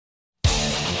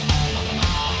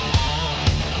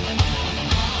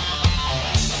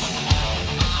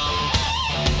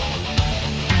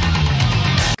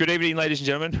evening, ladies and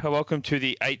gentlemen. Welcome to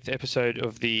the 8th episode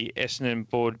of the Essendon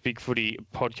Board Big Footy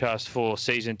podcast for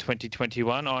season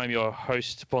 2021. I'm your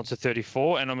host,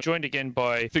 Bonser34, and I'm joined again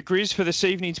by the Grizz for this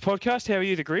evening's podcast. How are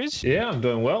you, the Grizz? Yeah, I'm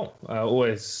doing well.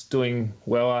 Always doing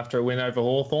well after a win over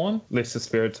Hawthorn. Lifts the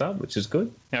spirits up, which is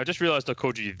good. Now, I just realised I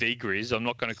called you the Grizz. I'm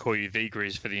not going to call you the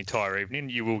Grizz for the entire evening.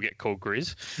 You will get called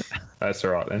Grizz. That's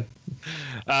all right then.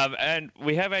 And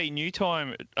we have a new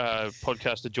time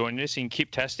podcaster joining us in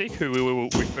Kip Tastic, who we will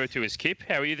refer to as Kip.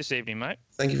 How are you this evening, mate?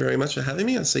 Thank you very much for having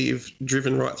me. I see you've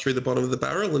driven right through the bottom of the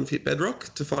barrel and hit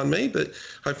bedrock to find me, but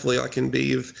hopefully I can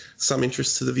be of some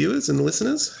interest to the viewers and the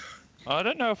listeners. I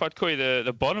don't know if I'd call you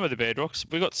the bottom of the bedrocks.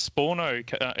 We've got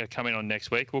Sporno coming on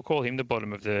next week. We'll call him the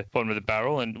bottom of the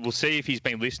barrel, and we'll see if he's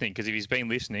been listening, because if he's been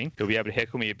listening, he'll be able to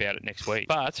heckle me about it next week.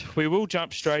 But we will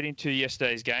jump straight into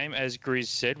yesterday's game. As Grizz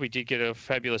said, we did get a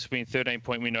fabulous win,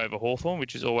 13-point win over Hawthorn,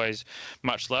 which is always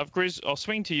much loved. Grizz, I'll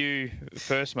swing to you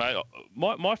first, mate.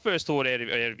 My first thought out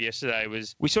of yesterday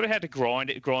was we sort of had to grind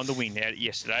the win out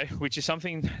yesterday, which is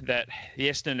something that the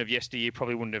Essendon of yesteryear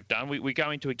probably wouldn't have done. We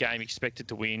go into a game expected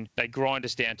to win. They grind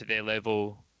us down to their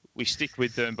level. We stick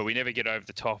with them, but we never get over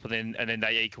the top, and then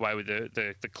they eke away with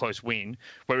the close win.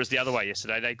 Whereas the other way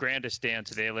yesterday, they ground us down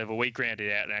to their level. We ground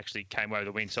it out and actually came away with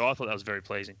the win. So I thought that was very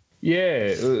pleasing.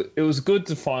 Yeah, it was good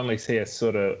to finally see us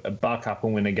sort of buck up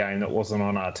and win a game that wasn't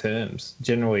on our terms.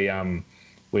 Generally,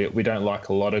 we don't like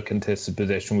a lot of contested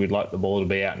possession. We'd like the ball to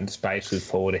be out in space with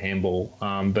forward handball.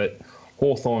 But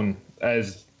Hawthorn,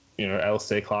 as you know,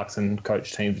 Alistair Clarkson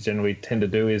coach teams generally tend to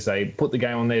do, is they put the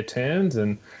game on their terms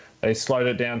and they slowed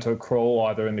it down to a crawl,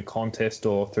 either in the contest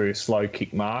or through slow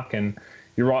kick mark. And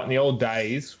you're right, in the old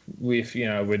days, with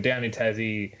we're down in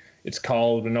Tassie, it's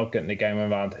cold, we're not getting the game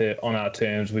on our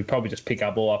terms, we'd probably just pick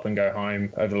our ball up and go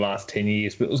home over the last 10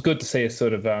 years. But it was good to see us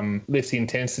sort of lift the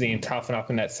intensity and toughen up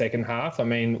in that second half. I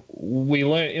mean, we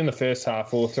learnt in the first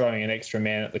half we were throwing an extra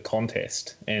man at the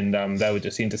contest, and they were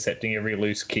just intercepting every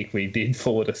loose kick we did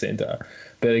forward to centre.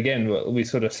 But again, we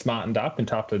sort of smartened up and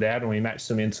toughed it out, and we matched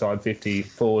them inside 50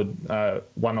 forward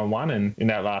one-on-one. And in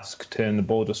that last turn, the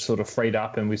ball just sort of freed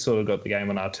up, and we sort of got the game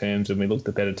on our terms, and we looked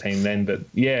a better team then. But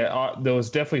yeah, there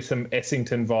was definitely some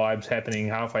Essington vibes happening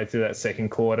halfway through that second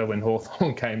quarter when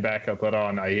Hawthorn came back. I thought, oh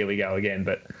no, here we go again.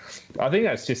 But I think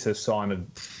that's just a sign of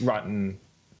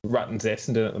Rutten's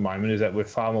Essendon at the moment, is that we're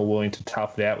far more willing to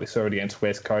tough it out. We saw it against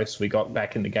West Coast. We got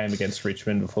back in the game against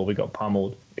Richmond before we got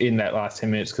pummeled in that last 10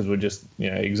 minutes because we're just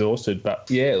exhausted. But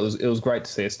yeah, it was great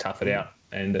to see us tough it out,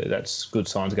 and that's good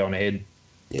signs going ahead.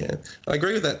 Yeah, I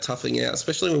agree with that toughing out,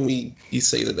 especially when you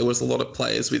see that there was a lot of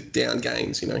players with down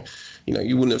games. You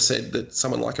wouldn't have said that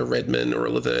someone like a Redman or a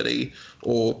Laverty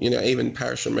or even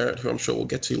Parish and Merritt, who I'm sure we'll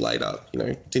get to later,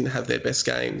 didn't have their best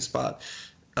games, but.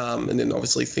 And then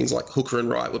obviously things like Hooker and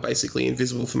Wright were basically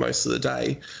invisible for most of the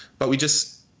day. But we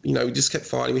just kept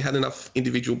fighting. We had enough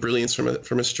individual brilliance from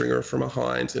a Stringer, from a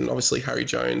Hind, and obviously Harry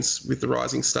Jones with the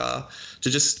rising star to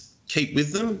just keep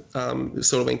with them. It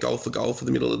sort of went goal for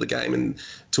the middle of the game. And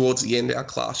towards the end, our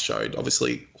class showed.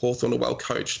 Obviously, Hawthorn are well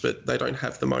coached, but they don't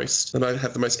have the most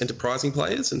enterprising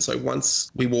players. And so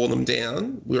once we wore them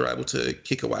down, we were able to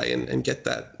kick away and get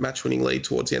that match-winning lead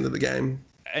towards the end of the game.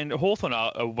 And Hawthorn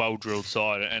are a well-drilled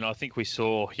side, and I think we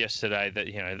saw yesterday that,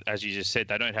 as you just said,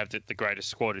 they don't have the greatest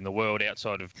squad in the world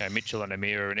outside of Mitchell and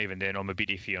Amira, and even then I'm a bit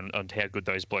iffy on how good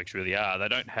those blokes really are. They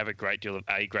don't have a great deal of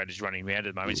A-graders running around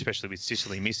at the moment, especially with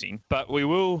Sicily missing. But we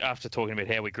will, after talking about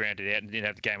how we grounded out and didn't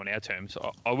have the game on our terms,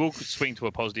 I will swing to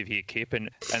a positive here, Kip, and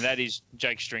that is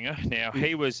Jake Stringer. Now,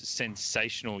 he was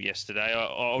sensational yesterday.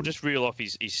 I'll just reel off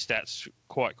his stats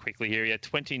quite quickly here. He had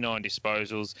 29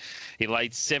 disposals. He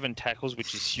laid 7 tackles,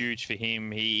 which is huge for him.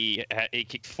 He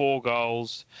kicked 4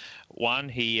 goals.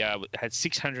 He had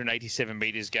 687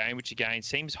 metres gained, which again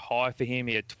seems high for him.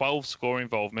 He had 12 score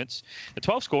involvements. The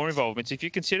 12 score involvements, if you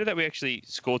consider that we actually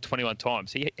scored 21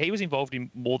 times, he was involved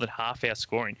in more than half our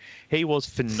scoring. He was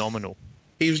phenomenal.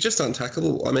 He was just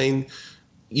untackable. I mean,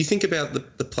 you think about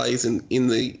the players in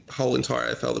the whole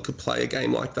entire AFL that could play a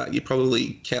game like that, you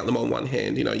probably count them on one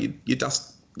hand.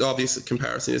 The obvious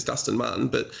comparison is Dustin Martin,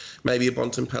 but maybe a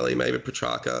Bontempelli, maybe a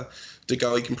Petrarca. De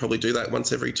Goey can probably do that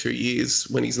once every 2 years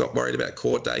when he's not worried about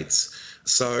court dates.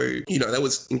 So, that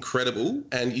was incredible.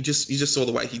 And you just saw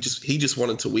the way he just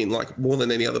wanted to win, like more than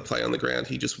any other player on the ground.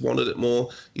 He just wanted it more.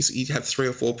 He'd have 3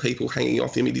 or 4 people hanging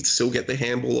off him. He'd still get the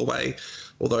handball away,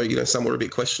 although, some were a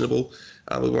bit questionable.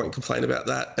 We won't complain about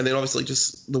that. And then obviously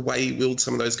just the way he willed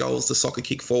some of those goals, the soccer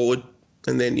kick forward,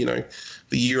 and then,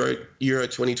 the Euro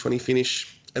 2020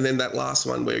 finish. And then that last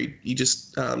one where he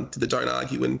just did the don't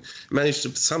argue and managed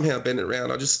to somehow bend it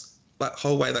around. that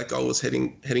whole way that goal was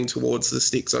heading towards the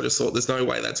sticks, I just thought there's no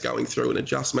way that's going through, and it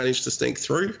just managed to sneak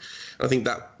through. And I think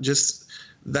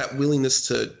that willingness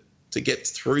to get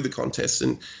through the contest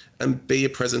and be a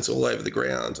presence all over the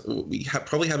ground, we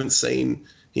probably haven't seen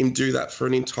him do that for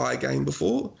an entire game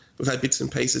before. We've had bits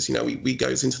and pieces, he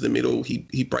goes into the middle,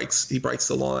 he breaks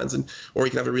the lines, or he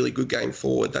can have a really good game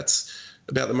forward. That's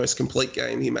about the most complete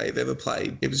game he may have ever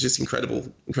played. It was just incredible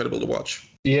to watch.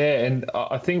 Yeah, and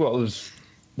I think what was,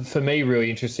 for me, really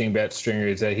interesting about Stringer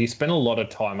is that he spent a lot of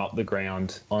time up the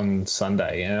ground on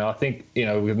Sunday. And I think,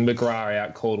 with McGrath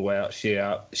out, Caldwell out,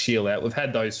 Shield out, we've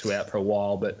had those two out for a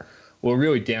while, but we're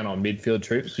really down on midfield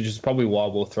troops, which is probably why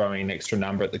we're throwing an extra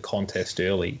number at the contest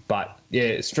early. But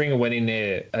yeah, Stringer went in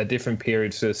there at different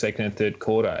periods for the second and third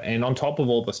quarter. And on top of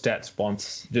all the stats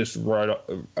Bonds just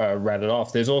ratted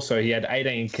off, there's also, he had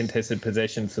 18 contested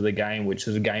possessions for the game, which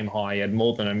is a game high. He had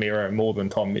more than Amira, more than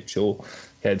Tom Mitchell.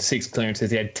 He had 6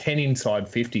 clearances. He had 10 inside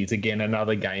 50s, again,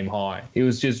 another game high. He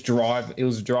was just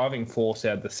driving force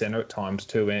out the centre at times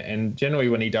too. And generally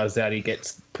when he does that, he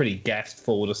gets pretty gassed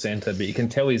forward to centre. But you can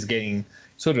tell he's getting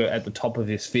sort of at the top of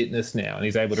his fitness now, and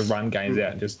he's able to run games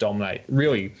out and just dominate,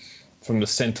 really, from the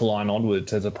centre line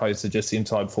onwards, as opposed to just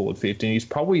inside forward 50. And he's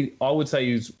probably, I would say,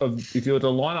 if you were to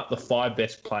line up the 5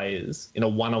 best players in a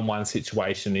one-on-one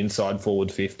situation inside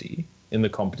forward 50 in the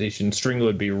competition, Stringer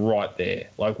would be right there.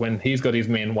 Like when he's got his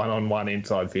men one-on-one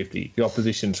inside 50, the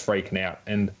opposition's freaking out.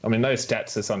 And I mean, those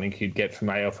stats are something you'd get from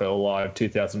AFL Live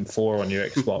 2004 on your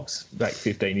Xbox back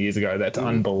 15 years ago. That's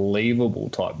unbelievable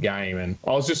type game. And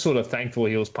I was just sort of thankful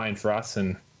he was playing for us.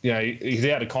 And, he's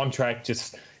out of contract.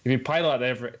 Just if you play like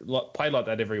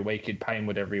that every week, you'd pay him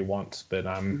whatever he wants. But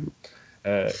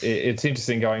it's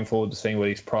interesting going forward to seeing what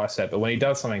he's priced at. But when he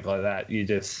does something like that,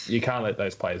 you can't let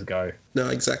those players go. No,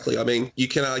 exactly. I mean, you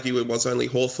can argue it was only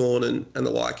Hawthorn and the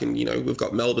like, and we've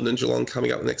got Melbourne and Geelong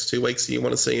coming up the next 2 weeks, so you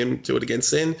want to see him do it against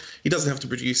them. He doesn't have to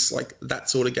produce like that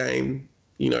sort of game,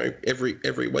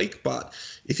 every week, but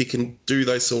if he can do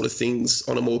those sort of things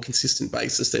on a more consistent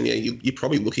basis, then you're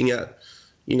probably looking at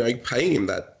paying him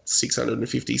that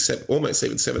 650, almost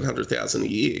even 700,000 a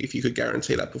year if you could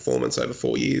guarantee that performance over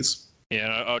 4 years.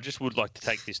 Yeah, I just would like to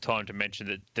take this time to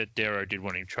mention that Darrow did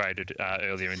want him traded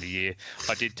earlier in the year.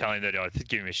 I did tell him that I'd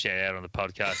give him a shout out on the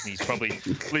podcast, and he's probably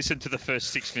listened to the first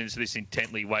 6 minutes of this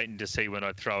intently, waiting to see when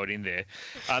I'd throw it in there.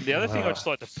 The other thing I'd just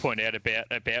like to point out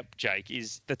about Jake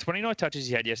is the 29 touches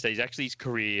he had yesterday is actually his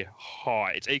career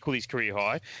high. It's equal his career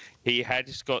high. He had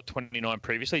just got 29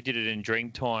 previously. He did it in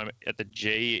dream time at the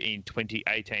G in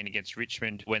 2018 against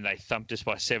Richmond when they thumped us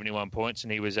by 71 points,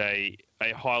 and he was a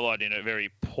highlight in a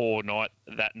very poor night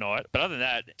that night. But other than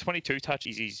that, 22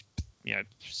 touches is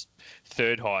his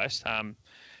third highest.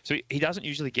 So he doesn't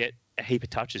usually get a heap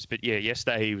of touches, but yeah,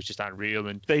 yesterday he was just unreal.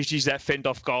 And that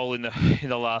fend-off goal in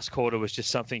the last quarter was just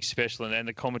something special, and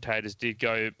the commentators did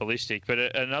go ballistic.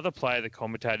 But another player the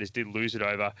commentators did lose it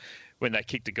over when they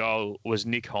kicked a goal was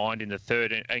Nick Hind in the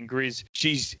third. And Grizz,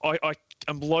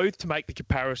 I'm loath to make the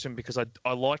comparison because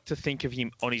I like to think of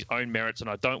him on his own merits, and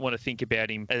I don't want to think about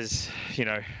him as,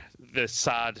 the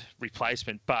Saad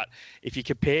replacement. But if you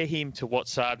compare him to what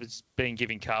Saad was being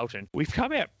given Carlton, we've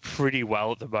come out pretty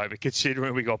well at the moment,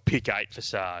 considering we got pick 8 for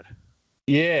Saad.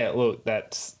 Yeah, look,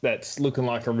 that's looking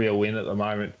like a real win at the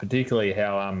moment, particularly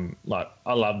how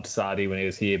I loved Sardi when he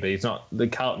was here, but the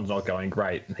Carlton's not going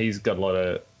great, and he's got a lot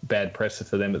of bad pressure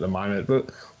for them at the moment.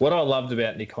 But what I loved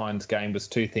about Nick Hind's game was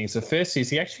 2 things. The first is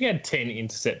he actually had 10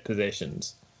 intercept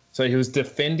possessions. So he was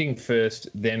defending first,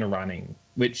 then running,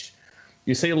 which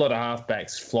you see a lot of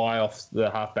halfbacks fly off the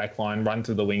halfback line, run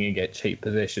to the wing and get cheap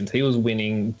possessions. He was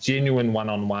winning genuine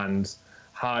one-on-ones,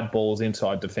 hard balls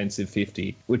inside defensive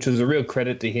 50, which was a real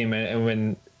credit to him. And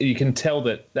when you can tell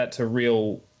that's a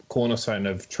real cornerstone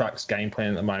of Truck's game plan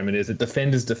at the moment, is that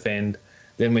defenders defend.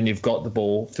 Then when you've got the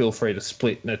ball, feel free to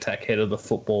split and attack head of the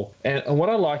football. And what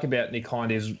I like about Nick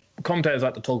Hind is commentators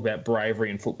like to talk about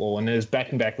bravery in football, and there's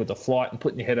backing back with the flight and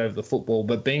putting your head over the football,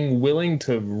 but being willing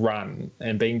to run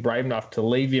and being brave enough to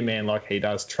leave your man like he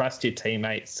does, trust your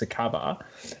teammates to cover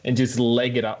and just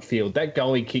leg it upfield. That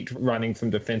goal he kicked running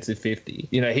from defensive 50,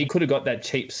 he could have got that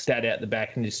cheap stat out the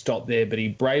back and just stopped there, but he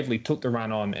bravely took the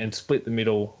run on and split the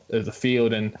middle of the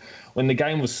field. And when the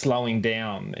game was slowing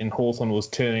down and Hawthorn was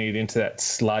turning it into that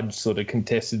sludge sort of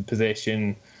contested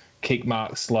possession, kick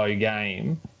mark, slow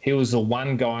game, he was the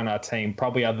one guy on our team,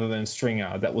 probably other than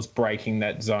Stringer, that was breaking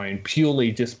that zone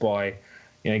purely just by,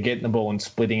 getting the ball and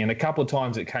splitting. And a couple of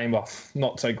times it came off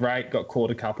not so great, got caught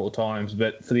a couple of times.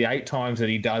 But for the 8 times that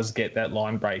he does get that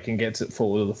line break and gets it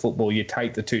forward of the football, you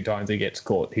take the 2 times he gets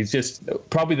caught. He's just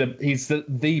probably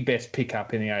the best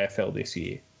pickup in the AFL this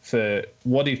year. for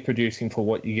what he's producing for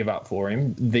what you give up for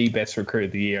him, the best recruit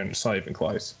of the year, and it's not even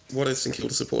close. What are St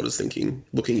Kilda supporters thinking?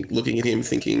 Looking at him,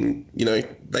 thinking,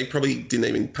 they probably didn't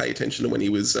even pay attention to when he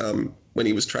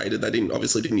was traded. They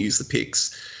obviously didn't use the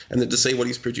picks, and then to see what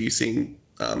he's producing,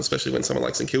 especially when someone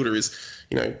like St Kilda is,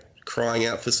 crying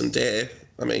out for some dare.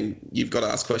 I mean, you've got to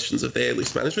ask questions of their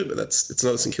list management, but it's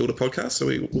not a St Kilda podcast, so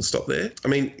we'll stop there. I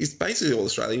mean, it's basically all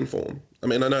Australian form. I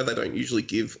mean, I know they don't usually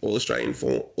give all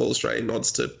Australian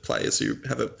nods to players who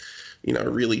have a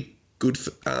really good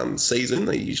season.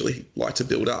 They usually like to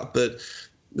build up, but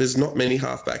there's not many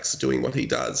halfbacks doing what he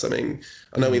does. I mean,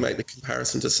 I know we make the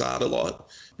comparison to Saad a lot,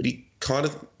 but he kind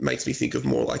of makes me think of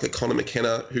more like a Connor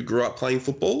McKenna who grew up playing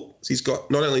football. So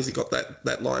not only has he got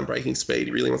that line breaking speed,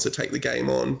 he really wants to take the game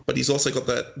on, but he's also got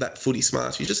that footy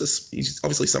smart. He's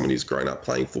obviously someone who's grown up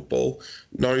playing football,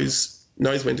 knows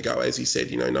when to go, as you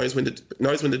said, knows when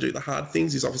to do the hard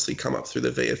things. He's obviously come up through the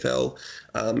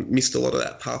VFL, missed a lot of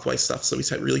that pathway stuff, so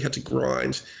he's really had to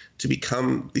grind to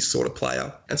become this sort of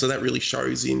player. And so that really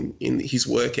shows in his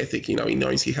work ethic. He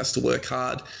knows he has to work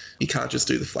hard. He can't just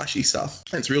do the flashy stuff.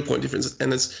 And it's a real point difference.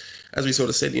 And as we sort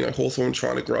of said, Hawthorn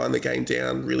trying to grind the game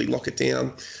down, really lock it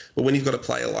down. But when you've got a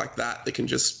player like that can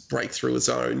just break through a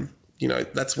zone,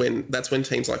 that's when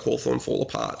teams like Hawthorn fall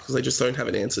apart, because they just don't have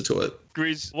an answer to it.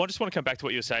 Grizz, I just want to come back to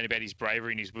what you were saying about his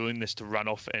bravery and his willingness to run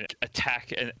off and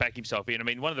attack and back himself in. I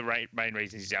mean, one of the main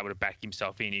reasons he's able to back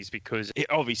himself in is because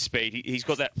of his speed. He's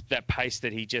got that pace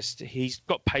that he's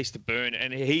got pace to burn,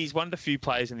 and he's one of the few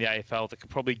players in the AFL that could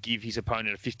probably give his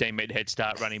opponent a 15-metre head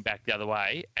start running back the other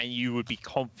way, and you would be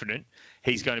confident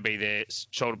he's going to be there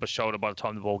shoulder by shoulder by the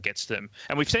time the ball gets to them.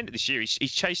 And we've seen it this year.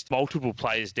 He's chased multiple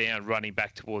players down running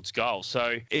back towards goal.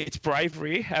 So it's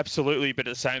bravery, absolutely, but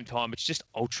at the same time, it's just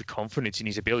ultra confidence in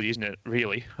his ability, isn't it,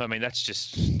 really? I mean, that's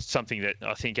just something that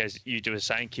I think, as you were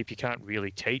saying, Kip, you can't really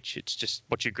teach. It's just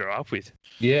what you grow up with.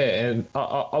 Yeah, and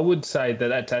I would say that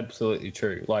that's absolutely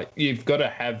true. Like, you've got to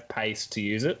have pace to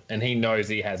use it, and he knows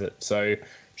he has it. So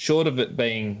short of it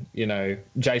being,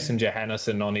 Jason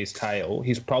Johannesson on his tail,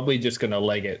 he's probably just going to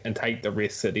leg it and take the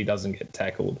risk that he doesn't get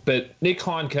tackled. But Nick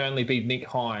Hind can only be Nick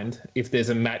Hind if there's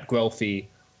a Matt Guelphy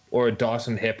or a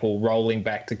Dyson Heppel rolling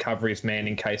back to cover his man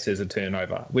in case there's a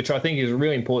turnover, which I think is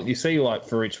really important. You see, like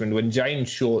for Richmond, when Jane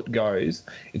Short goes,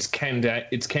 it's Camden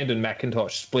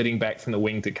McIntosh splitting back from the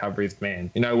wing to cover his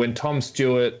man. When Tom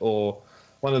Stewart or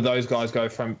one of those guys go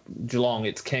from Geelong,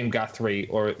 it's Cam Guthrie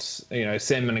or it's,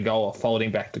 Sam Menegola folding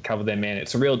back to cover their man.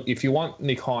 It's a real, if you want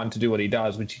Nick Hind to do what he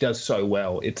does, which he does so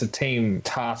well, it's a team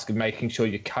task of making sure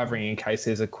you're covering in case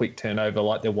there's a quick turnover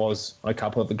like there was on a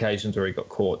couple of occasions where he got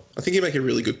caught. I think you make a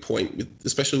really good point,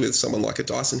 especially with someone like a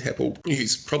Dyson Heppel,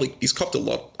 he's copped a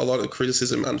lot of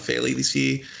criticism unfairly this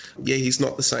year. Yeah, he's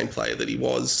not the same player that he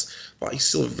was, but he's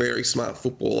still a very smart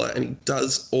footballer, and he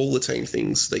does all the team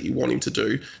things that you want him to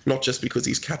do, not just because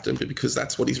he's captain, but because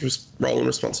that's what his role and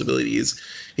responsibility is.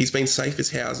 He's been safe as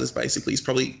houses, basically.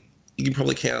 You can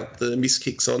probably count the missed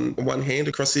kicks on one hand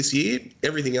across this year.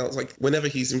 Everything else, like whenever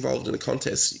he's involved in a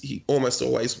contest, he almost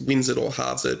always wins it or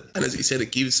halves it. And as you said,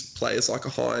 it gives players like a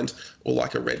Hind or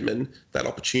like a Redman that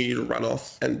opportunity to run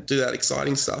off and do that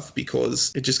exciting stuff,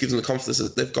 because it just gives them the confidence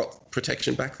that they've got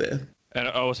protection back there. And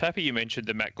I was happy you mentioned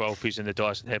the Matt Guelphys and the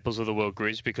Dyson Heppels of the world,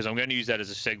 Grizz, because I'm going to use that as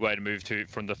a segue to move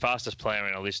from the fastest player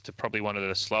on our list to probably one of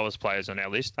the slowest players on our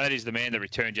list. And that is the man that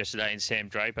returned yesterday in Sam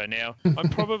Draper. Now, I'm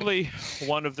probably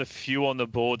one of the few on the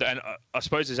board, and I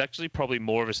suppose there's actually probably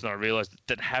more of us than I realised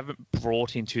that haven't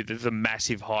brought into the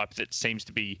massive hype that seems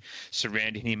to be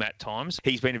surrounding him at times.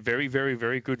 He's been a very, very,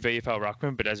 very good VFL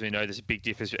ruckman, but as we know, there's a big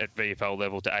difference at VFL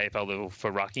level to AFL level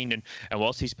for rucking. And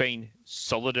whilst he's been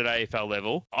solid at AFL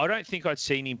level, I don't think I'd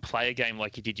seen him play a game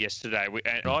like he did yesterday.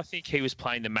 And I think he was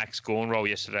playing the Max Gawn role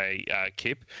yesterday,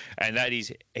 Kip, and that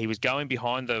is he was going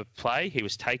behind the play, he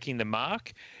was taking the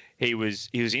mark, he was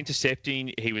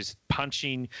intercepting, he was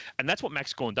punching, and that's what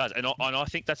Max Gawn does. And I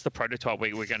think that's the prototype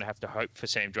we're going to have to hope for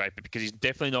Sam Draper, because he's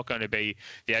definitely not going to be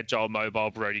the agile,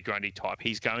 mobile, Brodie Grundy type.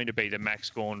 He's going to be the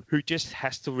Max Gawn who just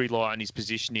has to rely on his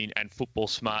positioning and football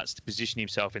smarts to position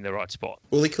himself in the right spot.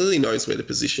 Well, he clearly knows where to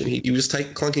position. He was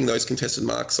clunking those contested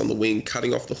marks on the wing,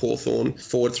 cutting off the Hawthorn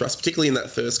forward thrust, particularly in that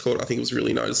first quarter. I think it was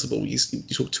really noticeable. He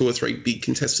took 2 or 3 big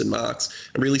contested marks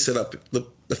and really set up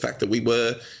the fact that we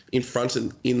were in front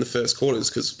in the first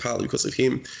quarters, partly because of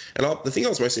him. And the thing I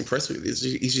was most impressed with is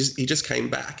he just came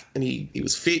back, and he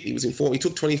was fit, he was in form. He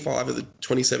took 25 of the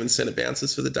 27 centre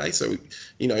bounces for the day. So,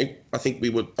 I think we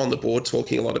were on the board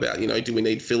talking a lot about, do we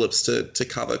need Phillips to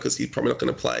cover, because he's probably not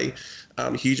going to play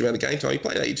a huge amount of game time. He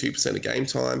played 82% of game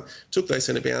time, took those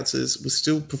centre bounces, was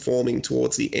still performing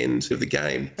towards the end of the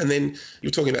game. And then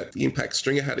you're talking about the impact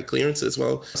Stringer had at clearances.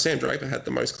 Well, Sam Draper had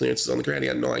the most clearances on the ground. He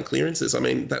had 9 clearances. I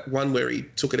mean, that one where he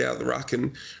took it out of the ruck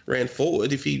and ran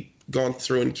forward, if he'd gone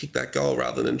through and kicked that goal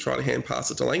rather than try to hand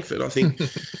pass it to Langford, I think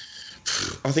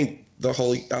the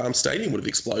whole stadium would have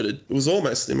exploded. It was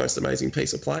almost the most amazing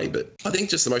piece of play. But I think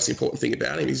just the most important thing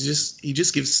about him is he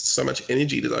just gives so much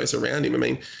energy to those around him. I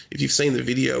mean, if you've seen the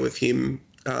video of him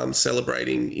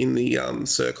celebrating in the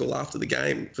circle after the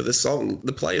game for the song,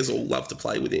 the players all love to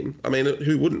play with him. I mean,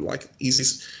 who wouldn't? Like, he's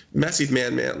this massive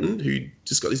man mountain who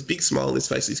just got this big smile on his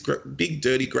face, this big,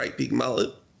 dirty, great big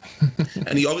mullet.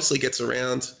 And he obviously gets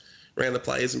around the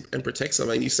players and protects them.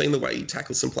 I mean, you've seen the way he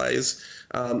tackles some players,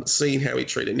 seeing how he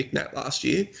treated Nick Nat last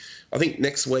year. I think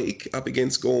next week up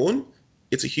against Gawn,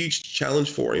 it's a huge challenge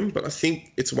for him, but I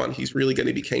think it's one he's really going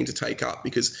to be keen to take up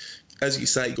because, as you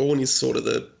say, Gawn is sort of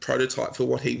the prototype for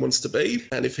what he wants to be.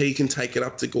 And if he can take it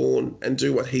up to Gawn and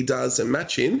do what he does and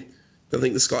match him, I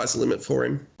think the sky's the limit for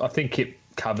him. I think it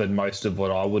covered most of what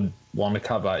I would want to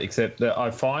cover, except that I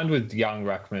find with young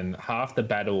ruckman, half the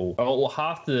battle or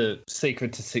half the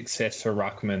secret to success for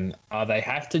ruckman are they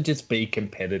have to just be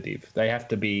competitive. They have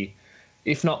to be,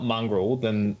 if not mongrel,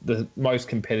 then the most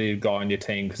competitive guy on your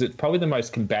team, because it's probably the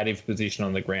most combative position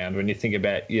on the ground when you think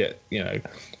about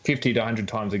 50 to 100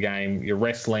 times a game, you're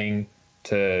wrestling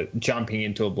to jumping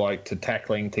into a bloke to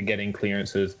tackling to getting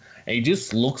clearances. And he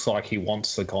just looks like he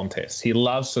wants the contest. He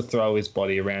loves to throw his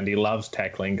body around. He loves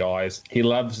tackling guys. He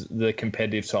loves the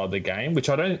competitive side of the game, which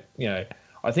I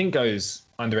think goes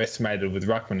underestimated with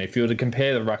ruckman. If you were to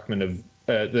compare the ruckman of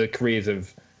the careers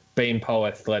of Beanpole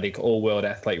athletic, all-world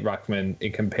athlete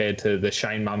ruckman compared to the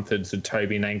Shane Mumfords, the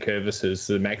Toby Nankervises,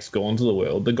 the Max Gawns of the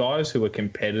world, the guys who are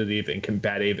competitive and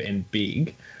combative and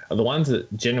big are the ones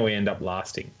that generally end up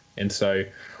lasting. And so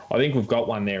I think we've got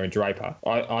one there in Draper.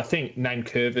 I think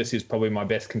Nankervis is probably my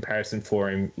best comparison for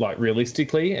him, like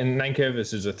realistically. And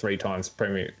Nankervis is a 3 times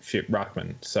premiership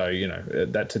ruckman. So,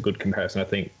 that's a good comparison, I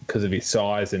think, because of his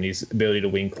size and his ability to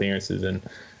win clearances and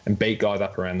beat guys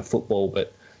up around the football.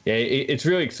 But yeah, it's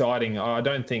really exciting. I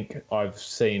don't think I've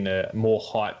seen a more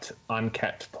hyped,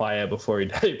 uncapped player before he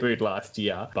debuted last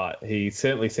year, but he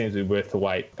certainly seems to be worth the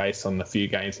wait based on the few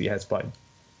games he has played.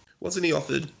 Wasn't he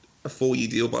offered a 4-year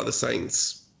deal by the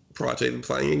Saints prior to even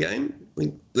playing a game? I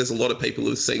think there's a lot of people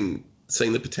who've seen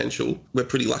the potential. We're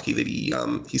pretty lucky that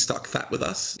he stuck fat with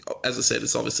us. As I said,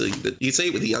 it's obviously that you see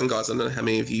it with the young guys. I don't know how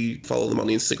many of you follow them on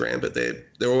Instagram, but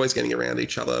they're always getting around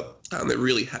each other. They're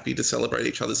really happy to celebrate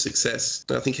each other's success.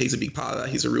 And I think he's a big part of that.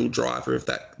 He's a real driver of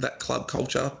that club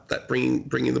culture, that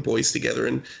bringing the boys together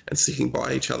and sticking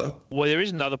by each other. Well, there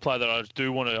is another player that I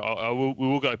do want to. We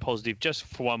will go positive just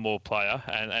for one more player,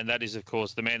 and that is, of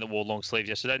course, the man that wore long sleeves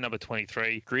yesterday, number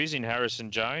 23, Grizz in Harrison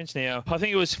Jones. Now, I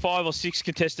think it was 5 or 6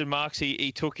 contested marks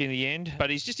he took in the end, but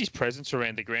he's just his presence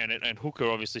around the ground, and Hooker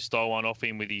obviously stole one off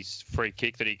him with his free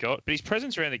kick that he got. But his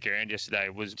presence around the ground yesterday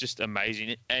was just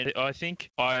amazing, and I think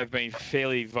I've been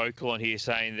fairly vocal on here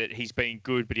saying that he's been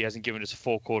good, but he hasn't given us a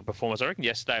 4-quarter performance. I reckon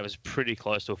yesterday was pretty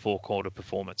close to a 4-quarter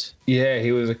performance. Yeah,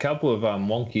 he was a couple of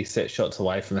wonky set shots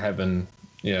away from having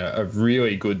a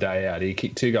really good day out. He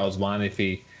kicked 2 goals, 1. If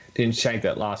he didn't shank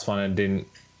that last one and didn't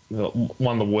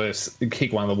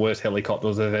kick one of the worst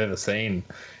helicopters I've ever seen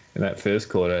in that first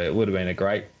quarter, it would have been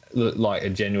a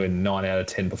genuine 9 out of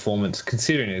 10 performance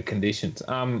considering the conditions.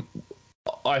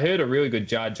 I heard a really good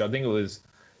judge, I think it was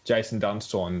Jason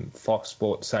Dunstall on Fox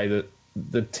Sports, say that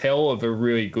the tell of a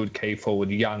really good key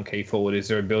forward, young key forward, is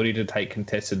their ability to take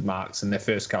contested marks in their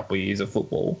first couple of years of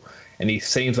football. And he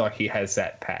seems like he has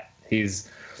that, Pat.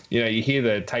 You hear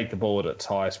the take the ball at its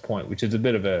highest point, which is a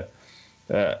bit of a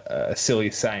silly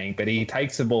saying, but he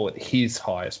takes the ball at his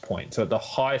highest point. So at the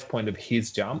highest point of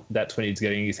his jump, that's when he's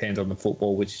getting his hands on the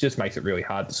football, which just makes it really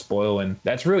hard to spoil. And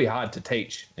that's really hard to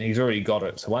teach. And he's already got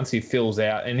it. So once he fills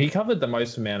out, and he covered the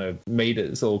most amount of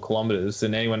meters or kilometres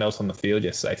than anyone else on the field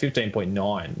yesterday,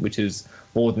 15.9, which is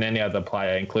more than any other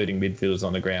player, including midfielders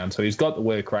on the ground. So he's got the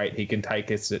work rate. He can take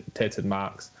his tested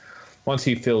marks. Once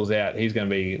he fills out, he's going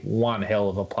to be one hell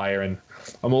of a player. And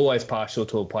I'm always partial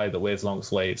to a player that wears long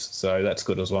sleeves, so that's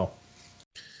good as well.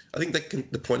 I think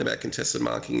that the point about contested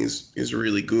marking is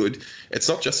really good. It's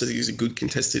not just that he's a good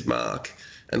contested mark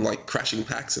and like crashing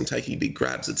packs and taking big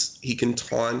grabs. He can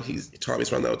time his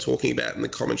run. They were talking about in the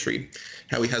commentary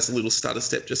how he has a little stutter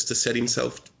step just to set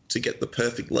himself to get the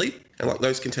perfect leap. And like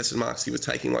those contested marks he was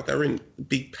taking, like they were in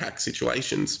big pack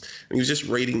situations, and he was just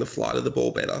reading the flight of the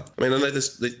ball better. I mean, I know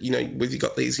this, when you've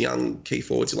got these young key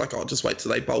forwards, you're like, oh, just wait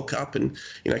till they bulk up and,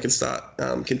 can start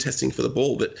contesting for the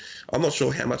ball. But I'm not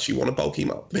sure how much you want to bulk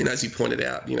him up. I mean, as you pointed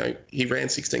out, he ran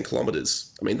 16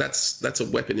 kilometres. I mean, that's a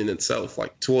weapon in itself.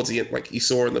 Like towards the end, like you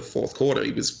saw in the fourth quarter,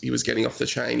 he was getting off the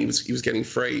chain. He was getting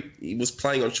free. He was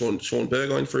playing on Sean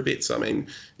Burgoyne for a bit. So I mean,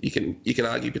 you can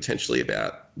argue potentially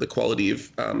about the quality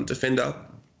of defender.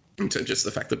 Into just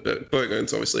the fact that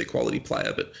Burgoyne's obviously a quality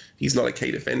player, but he's not a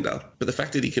key defender. But the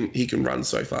fact that he can run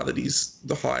so far, that he's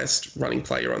the highest running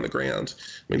player on the ground,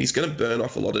 I mean, he's going to burn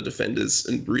off a lot of defenders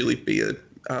and really be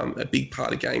a big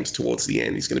part of games towards the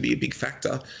end. He's going to be a big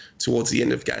factor towards the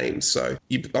end of games. So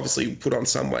you obviously put on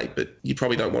some weight, but you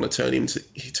probably don't want to turn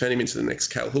him into the next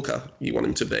Cale Hooker. You want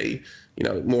him to be,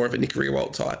 more of a Nick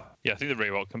Riewoldt type. Yeah, I think the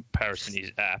Riewoldt comparison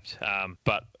is apt,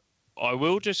 but I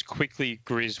will just quickly,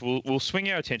 Grizz, we'll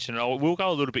swing our attention, and we'll go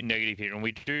a little bit negative here, and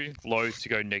we do loathe to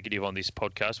go negative on this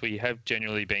podcast. We have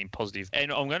generally been positive.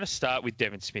 And I'm going to start with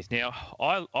Devon Smith. Now,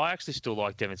 I actually still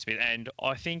like Devon Smith, and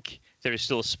I think there is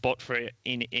still a spot for it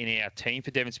in our team for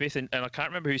Devon Smith. And I can't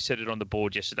remember who said it on the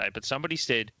board yesterday, but somebody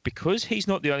said, because he's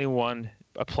not the only one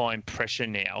applying pressure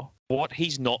now, what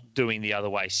he's not doing the other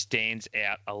way stands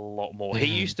out a lot more. He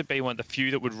used to be one of the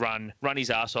few that would run his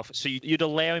ass off, so you'd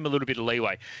allow him a little bit of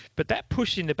leeway. But that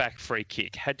push in the back free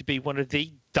kick had to be one of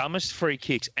the dumbest free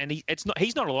kicks, and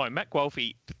he's not alone. Matt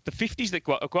Guelfi, the 50s that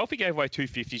Guelfi gave away 2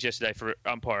 50s yesterday for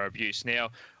umpire abuse. Now,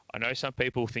 I know some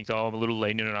people think, I'm a little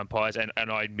lenient on umpires, and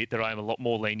I admit that I am a lot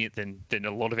more lenient than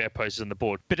a lot of our posters on the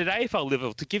board. But at AFL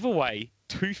level, to give away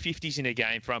 2 50s in a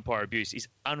game for umpire abuse is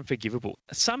unforgivable.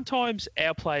 Sometimes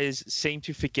our players seem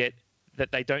to forget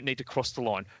that they don't need to cross the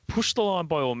line. Push the line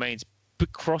by all means,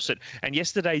 but cross it. And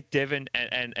yesterday, Devon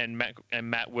and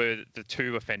Matt were the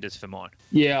two offenders for mine.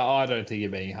 Yeah, I don't think you're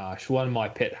being harsh. One of my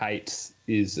pet hates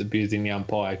is abusing the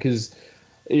umpire, because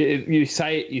you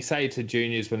say to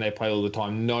juniors when they play all the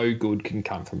time, no good can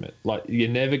come from it. Like, you're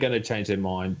never going to change their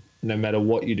mind. No matter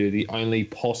what you do, the only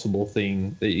possible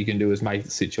thing that you can do is make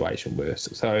the situation worse.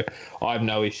 So I have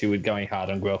no issue with going hard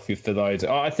on Guelfi for those.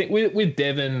 I think with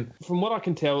Devon, from what I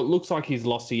can tell, it looks like he's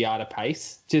lost a yard of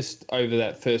pace just over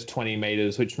that first 20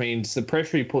 metres, which means the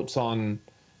pressure he puts on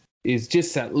is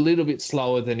just a little bit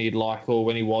slower than he'd like, or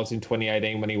when he was in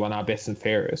 2018 when he won our best and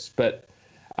fairest. But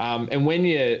and when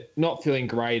you're not feeling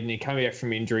great and you're coming back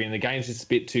from injury and the game's just a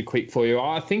bit too quick for you,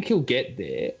 I think he'll get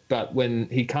there. But when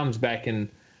he comes back and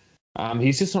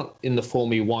he's just not in the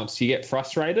form he wants, you get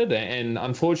frustrated. And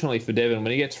unfortunately for Devon,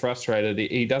 when he gets frustrated,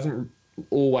 he doesn't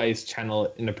always channel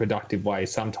it in a productive way.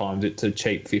 Sometimes it's a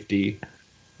cheap 50,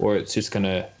 or it's just going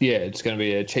to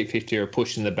be a cheap 50 or a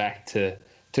push in the back to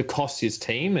cost his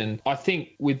team. And I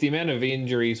think with the amount of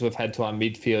injuries we've had to our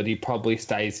midfield, he probably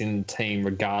stays in the team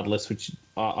regardless, which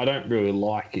I don't really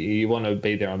like. You want to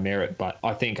be there on merit, but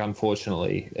I think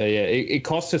unfortunately, it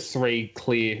cost us 3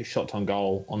 clear shots on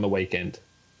goal on the weekend.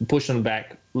 Pushing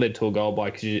back led to a goal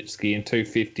by Kajitsky, and 2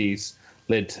 50s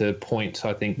led to points,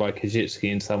 I think, by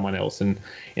Kajitsky and someone else. And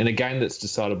in a game that's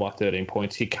decided by 13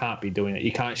 points, you can't be doing it.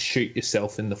 You can't shoot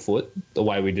yourself in the foot the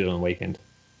way we did on the weekend.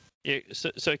 Yeah,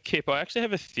 so Kip, I actually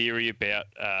have a theory about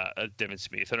Devon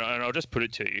Smith, and I'll just put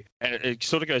it to you. And it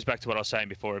sort of goes back to what I was saying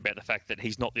before about the fact that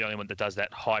he's not the only one that does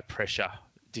that high-pressure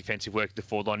defensive work at the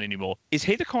forward line anymore. Is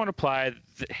he the kind of player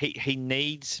that he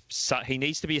needs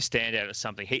to be a standout at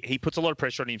something? He puts a lot of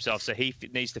pressure on himself, so he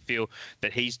needs to feel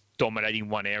that he's dominating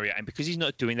one area. And because he's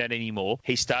not doing that anymore,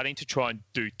 he's starting to try and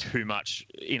do too much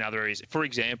in other areas. For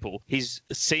example, he's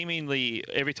seemingly,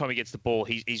 every time he gets the ball,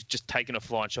 he's just taken a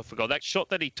flying shot for goal. That shot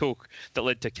that he took that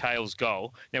led to Cale's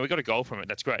goal, now we got a goal from it,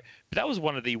 that's great. But that was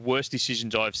one of the worst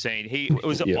decisions I've seen. He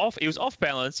was off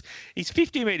balance. He's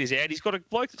 50 metres out. He's got a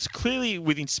bloke that's clearly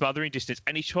within smothering distance,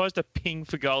 and he tries to ping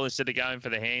for goal instead of going for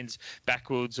the hands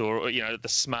backwards or the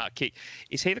smart kick.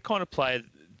 Is he the kind of player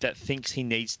that thinks he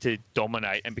needs to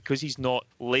dominate, and because he's not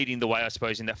leading the way, I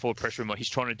suppose, in that forward pressure room, he's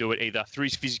trying to do it either through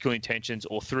his physical intentions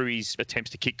or through his attempts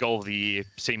to kick goal of the year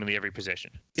seemingly every possession?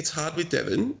 It's hard with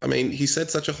Devon. I mean, he set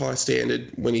such a high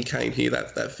standard when he came here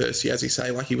that first year, as you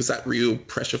say, like he was that real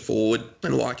pressure forward,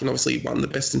 and obviously he won the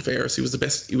best and fairest. He was the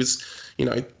best. He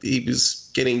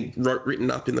was getting written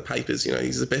up in the papers.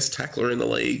 He's the best tackler in the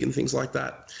league and things like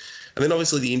that. And then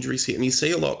obviously the injuries hit, and you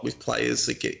see a lot with players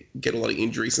that get a lot of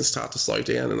injuries and start to slow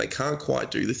down, and they can't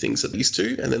quite do the things that they used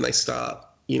to, and then they start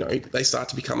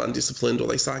to become undisciplined, or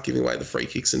they start giving away the free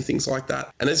kicks and things like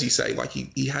that. And as you say, like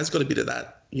he has got a bit of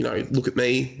that, look at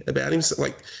me about him. So,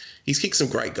 like, he's kicked some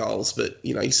great goals, but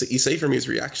you see from his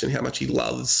reaction how much he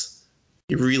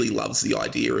really loves the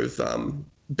idea of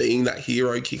being that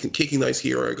hero, kicking those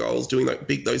hero goals, doing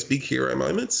those big hero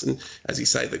moments. And as you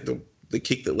say, the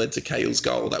kick that led to Cahill's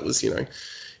goal, that was,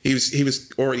 he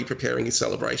was already preparing his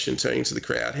celebration, turning to the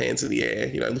crowd, hands in the air,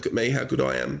 look at me, how good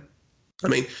I am. I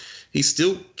mean, he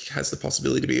still has the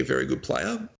possibility to be a very good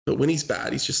player, but when he's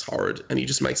bad, he's just horrid, and he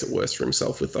just makes it worse for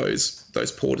himself with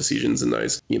those poor decisions and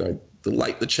those,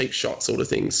 the cheap shot sort of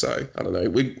things. So I don't know.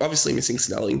 We're obviously missing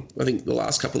Snelling. I think the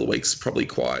last couple of weeks probably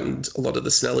quietened a lot of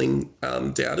the Snelling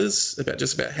doubters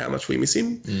about how much we miss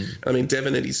him. I mean,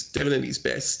 Devon at his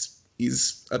best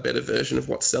is a better version of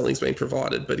what Snelling's been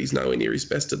provided, but he's nowhere near his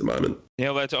best at the moment.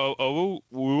 Now, lads, we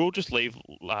will just leave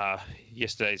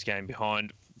yesterday's game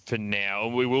behind for now.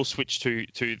 We will switch to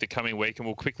the coming week, and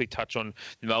we'll quickly touch on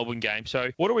the Melbourne game.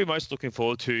 So what are we most looking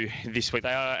forward to this week?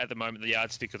 They are, at the moment, the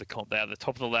yardstick of the comp. They are the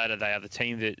top of the ladder. They are the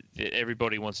team that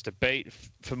everybody wants to beat.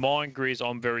 For mine, Grizz,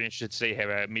 I'm very interested to see how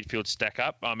our midfield stack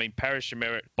up. I mean, Parish and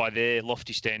Merritt, by their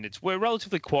lofty standards, were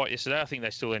relatively quiet yesterday. I think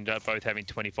they still ended up both having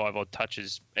 25-odd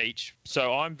touches each.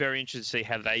 So I'm very interested to see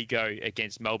how they go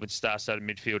against Melbourne's star-studded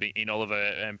midfield in Oliver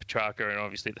and Petrarca, and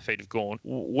obviously at the feet of Gawn.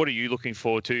 What are you looking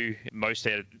forward to most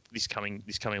out of this coming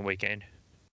weekend?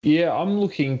 Yeah, I'm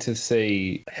looking to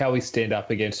see how we stand up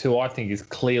against who I think is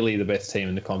clearly the best team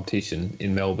in the competition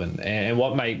in Melbourne. And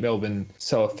what made Melbourne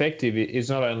so effective is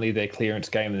not only their clearance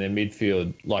game and their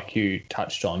midfield, like you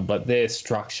touched on, but their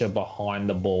structure behind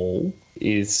the ball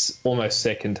is almost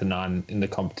second to none in the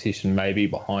competition, maybe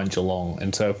behind Geelong.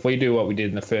 And so if we do what we did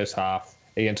in the first half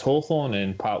against Hawthorn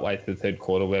and partway through the third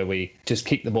quarter where we just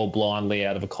kick the ball blindly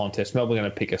out of a contest, Melbourne are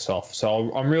going to pick us off.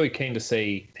 So I'm really keen to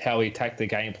see how we attack the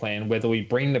game plan, whether we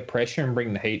bring the pressure and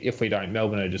bring the heat. If we don't,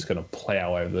 Melbourne are just going to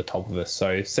plough over the top of us.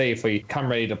 So see if we come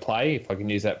ready to play, if I can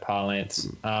use that parlance,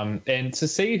 and to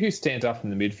see who stands up in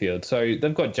the midfield. So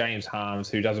they've got James Harms,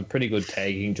 who does a pretty good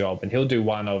tagging job, and he'll do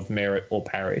one of Merritt or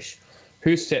Parish.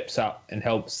 Who steps up and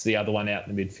helps the other one out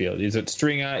in the midfield? Is it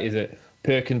Stringer? Is it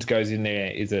Perkins goes in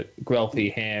there? Is it Guelphy,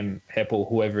 Ham, Heppel,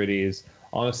 whoever it is?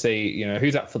 I want to see,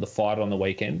 who's up for the fight on the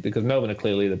weekend, because Melbourne are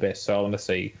clearly the best. So I want to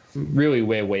see really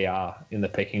where we are in the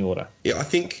pecking order. Yeah, I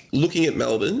think looking at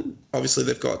Melbourne, obviously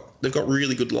they've got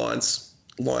really good lines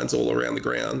all around the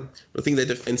ground. But I think their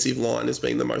defensive line has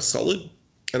been the most solid.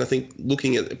 And I think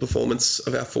looking at the performance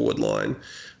of our forward line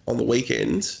on the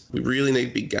weekend, we really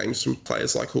need big games from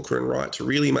players like Hooker and Wright to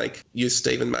really make your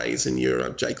Stephen Mays and your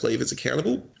Jake Levers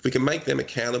accountable. If we can make them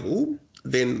accountable,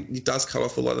 then it does cut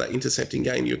off a lot of that intercepting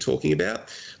game you're talking about.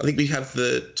 I think we have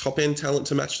the top-end talent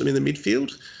to match them in the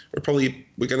midfield.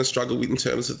 We're going to struggle with in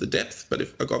terms of the depth, but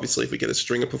if we get a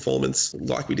Stringer performance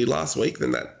like we did last week,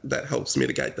 then that helps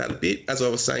mitigate that a bit. As I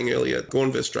was saying earlier,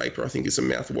 Gawn versus Draper, I think, is a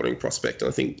mouth-watering prospect, and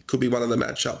I think could be one of the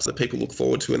matchups that people look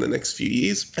forward to in the next few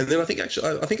years. And then I think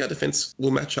our defence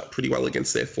will match up pretty well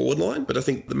against their forward line, but I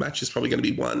think the match is probably going to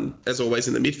be won, as always,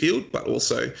 in the midfield, but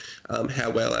also how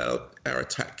well our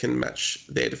attack can match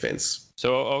their defence.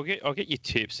 So I'll get your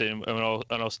tips, and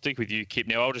I'll stick with you, Kip.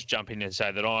 Now I'll just jump in and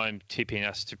say that I'm tipping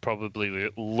us to probably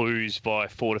lose by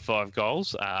 4 to 5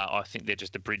 goals. I think they're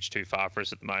just a bridge too far for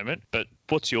us at the moment. But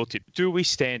what's your tip? Do we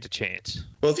stand a chance?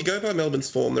 Well, if you go by Melbourne's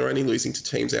form, they're only losing to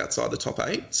teams outside the top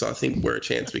 8, so I think we're a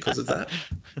chance because of that.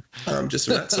 Just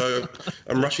from that, so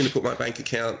I'm rushing to put my bank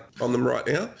account on them right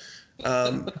now.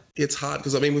 It's hard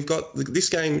because we've got this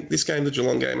game, the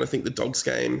Geelong game, and I think the Dogs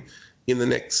game in the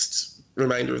next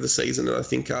remainder of the season, and I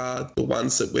think are the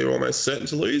ones that we're almost certain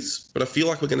to lose. But I feel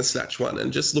like we're going to snatch one.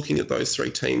 And just looking at those 3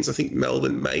 teams, I think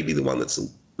Melbourne may be the one that's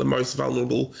the most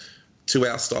vulnerable to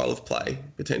our style of play,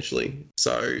 potentially.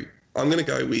 So I'm going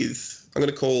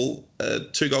to call a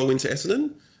 2-goal win to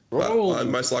Essendon, but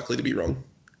I'm most likely to be wrong.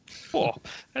 Oh,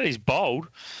 that is bold.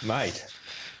 Mate,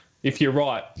 if you're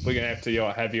right, we're going to have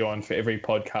to have you on for every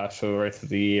podcast for the rest of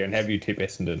the year and have you tip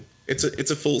Essendon. It's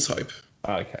a fool's hope.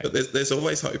 Okay. But there's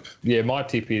always hope. Yeah, my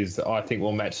tip is I think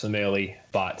we'll match them early,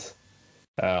 but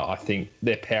I think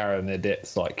their power and their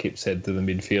depth, like Kip said, to the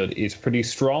midfield is pretty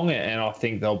strong, and I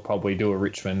think they'll probably do a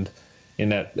Richmond in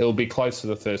that it'll be close to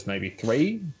the first maybe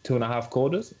 2.5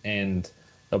 quarters, and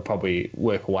they'll probably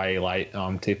work away late.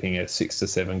 I'm tipping a 6 to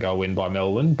 7 goal win by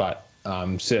Melbourne, but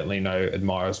certainly no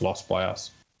admirers lost by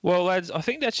us. Well, lads, I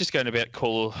think that's just going to about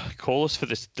call us for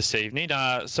this evening.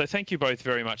 So thank you both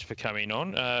very much for coming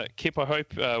on. Kip, I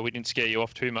hope we didn't scare you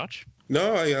off too much.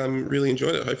 No, I really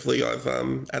enjoyed it. Hopefully I've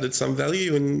added some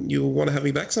value and you'll want to have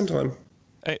me back sometime.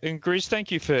 And Grizz,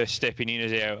 thank you for stepping in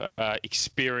as our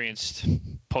experienced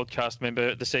podcast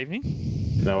member this evening.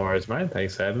 No worries, mate.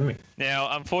 Thanks for having me.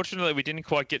 Now, unfortunately, we didn't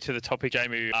quite get to the topic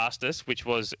Amy asked us, which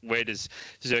was where does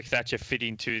Zerk Thatcher fit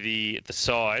into the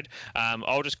side?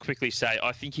 I'll just quickly say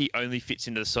I think he only fits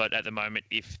into the side at the moment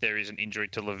if there is an injury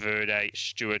to Laverde,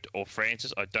 Stewart or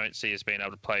Francis. I don't see us being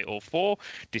able to play all four,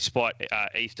 despite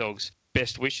East Dog's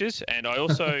best wishes. And I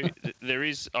also there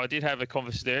has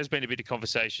been a bit of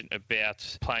conversation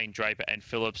about playing Draper and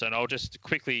Phillips, and I'll just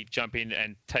quickly jump in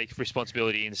and take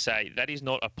responsibility and say that is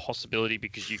not a possibility,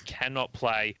 because you cannot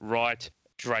play Wright,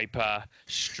 Draper,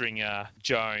 Stringer,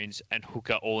 Jones and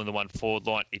Hooker all in the one forward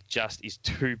line. It just is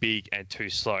too big and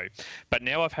too slow. But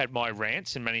now I've had my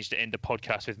rants and managed to end the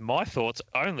podcast with my thoughts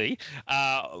only.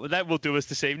 That will do us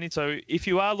this evening. So if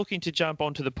you are looking to jump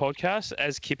onto the podcast,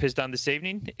 as Kip has done this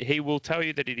evening, he will tell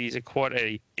you that it is quite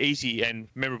a easy and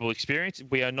memorable experience.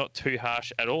 We are not too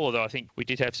harsh at all, although I think we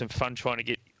did have some fun trying to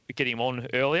get him on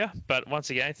earlier. But once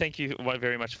again, thank you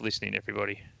very much for listening,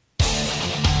 everybody.